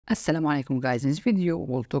Assalamu alaikum guys. In this video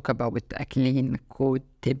we'll talk about a clean code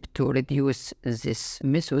tip to reduce this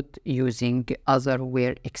method using other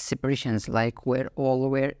where expressions like where all,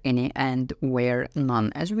 where any, and where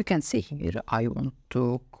none. As we can see here, I want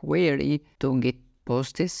to query to get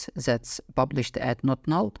posts that's published at not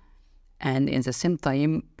null, and in the same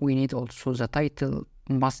time we need also the title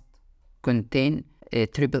must contain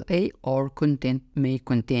AAA, or content may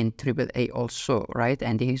contain AAA also, right?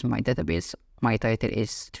 And here's my database. My title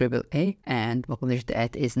is AAA and published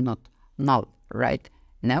at is not null, right?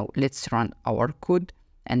 Now let's run our code,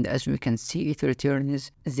 and as we can see it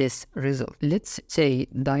returns this result. Let's say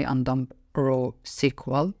die and dump row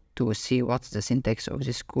SQL to see what's the syntax of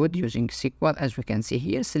this code using SQL. As we can see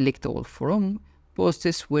here, select all from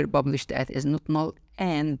posts where published at is not null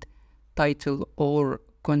and title or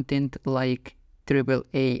content like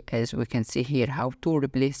AAA. As we can see here, how to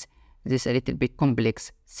replace this a little bit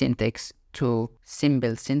complex syntax to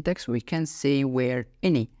simple syntax. We can say where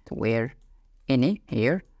any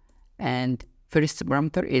here, and first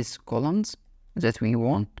parameter is columns that we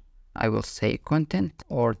want. I will say content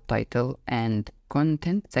or title and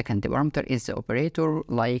content. Second parameter is the operator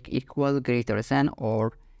like equal, greater than,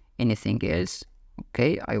 or anything else.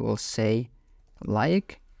 Okay, I will say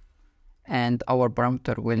like, and our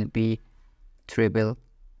parameter will be AAA.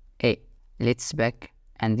 Let's back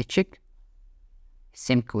and check.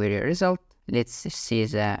 Same query result. Let's see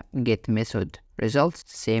the get method results.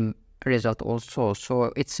 Same result also.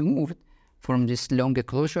 So it's moved from this long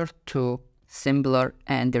closure to simpler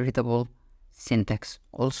and readable syntax.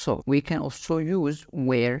 Also, we can also use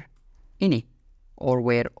where any or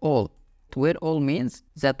where all. Where all means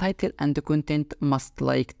the title and the content must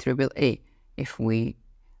like AAA. If we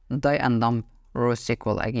die and dump row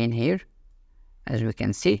SQL again here, as we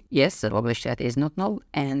can see, yes, the published at is not null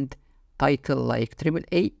and title like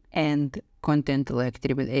AAA and content like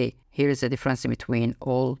AAA. Here is the difference between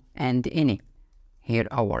all and any. Here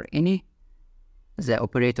our any, the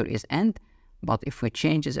operator is and, but if we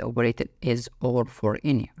change the operator is or for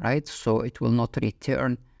any, right? So it will not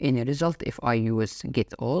return any result if I use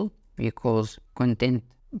get all, because content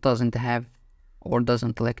doesn't have or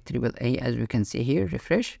doesn't like AAA. As we can see here,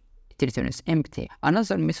 refresh, it returns empty.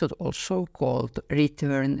 Another method also called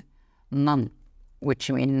return none,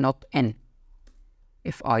 which means not n.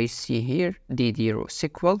 If I see here dd row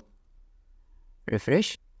SQL,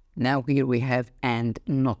 refresh, now here we have and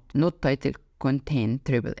not title contain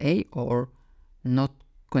AAA or not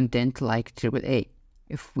content like AAA.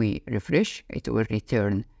 If we refresh, it will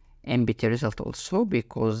return empty result also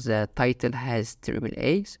because the title has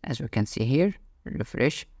AAA. As we can see here,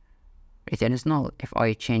 refresh, returns null. If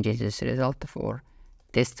I change this result for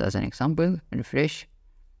test as an example, refresh,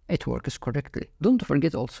 it works correctly. Don't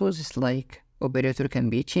forget also this like operator can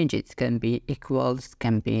be changed. It can be equals,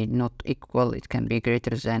 can be not equal, it can be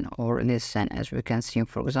greater than or less than. As we can see,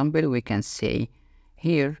 for example, we can say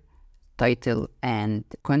here title and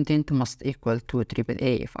content must equal to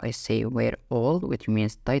AAA. If I say where all, which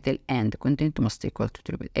means title and content must equal to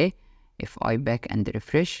AAA, if I back and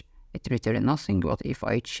refresh, it returns nothing. But if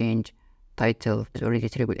I change title is already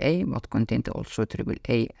AAA, but content also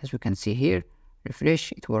AAA, as we can see here,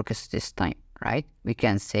 refresh, it works this time, right? We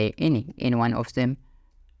can say any one of them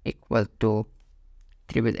equal to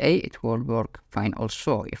AAA, it will work fine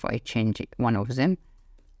also. If I change one of them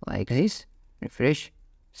like this, refresh,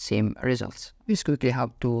 same results. This quickly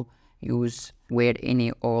how to use where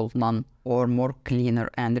any, all, none, or more cleaner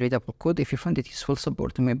and readable code. If you found it useful,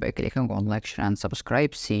 support me by clicking on like, share and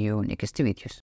subscribe. See you next videos.